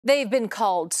They've been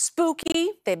called spooky,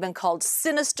 they've been called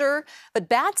sinister, but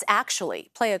bats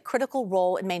actually play a critical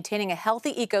role in maintaining a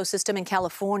healthy ecosystem in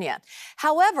California.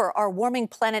 However, our warming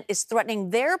planet is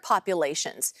threatening their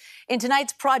populations. In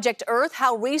tonight's Project Earth,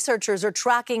 how researchers are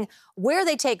tracking where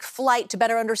they take flight to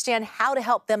better understand how to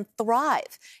help them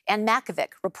thrive. And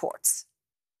Makovec reports.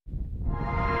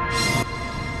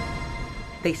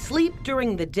 They sleep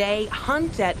during the day,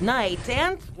 hunt at night,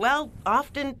 and, well,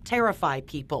 often terrify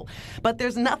people. But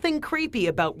there's nothing creepy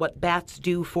about what bats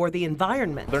do for the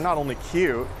environment. They're not only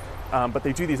cute, but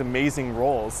they do these amazing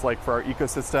roles, like for our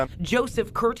ecosystem.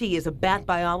 Joseph Curti is a bat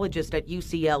biologist at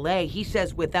UCLA. He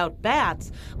says without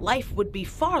bats, life would be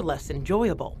far less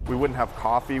enjoyable. We wouldn't have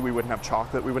coffee, we wouldn't have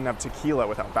chocolate, we wouldn't have tequila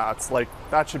without bats. Like,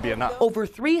 that should be enough. Over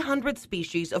 300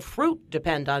 species of fruit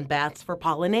depend on bats for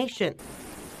pollination.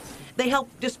 They help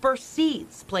disperse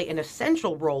seeds, play an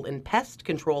essential role in pest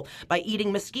control by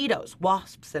eating mosquitoes,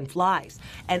 wasps, and flies,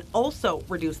 and also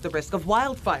reduce the risk of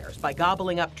wildfires by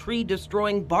gobbling up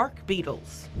tree-destroying bark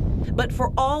beetles. But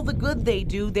for all the good they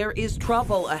do, there is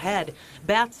trouble ahead.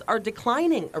 Bats are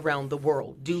declining around the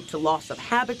world due to loss of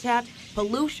habitat,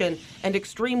 pollution, and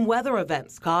extreme weather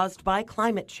events caused by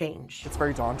climate change. It's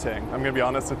very daunting. I'm going to be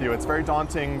honest with you. It's very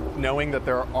daunting knowing that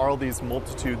there are all these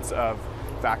multitudes of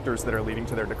factors that are leading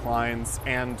to their declines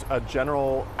and a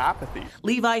general apathy.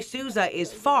 Levi Souza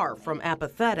is far from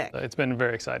apathetic. It's been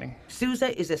very exciting.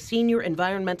 Souza is a senior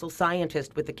environmental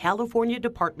scientist with the California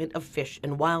Department of Fish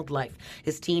and Wildlife.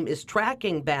 His team is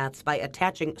tracking bats by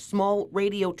attaching small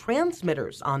radio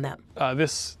transmitters on them.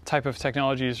 This type of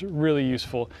technology is really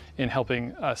useful in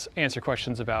helping us answer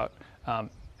questions about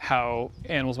how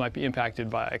animals might be impacted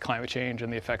by climate change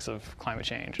and the effects of climate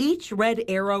change. Each red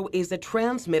arrow is a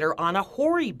transmitter on a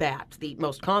hoary bat, the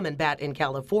most common bat in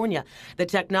California. The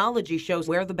technology shows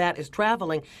where the bat is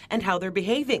traveling and how they're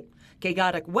behaving.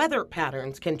 Chaotic weather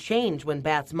patterns can change when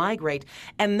bats migrate,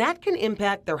 and that can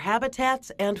impact their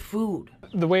habitats and food.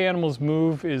 The way animals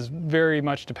move is very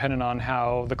much dependent on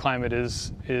how the climate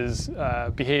is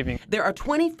behaving. There are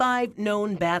 25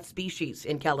 known bat species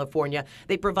in California.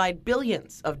 They provide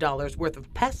billions of dollars worth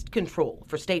of pest control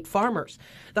for state farmers.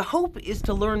 The hope is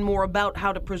to learn more about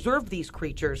how to preserve these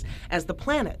creatures as the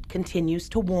planet continues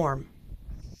to warm.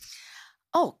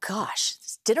 Oh gosh,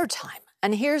 it's dinner time.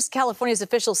 And here's California's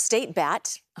official state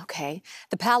bat. Okay,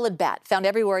 the pallid bat, found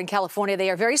everywhere in California.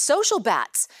 They are very social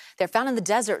bats. They're found in the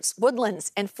deserts,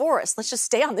 woodlands, and forests. Let's just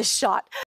stay on this shot.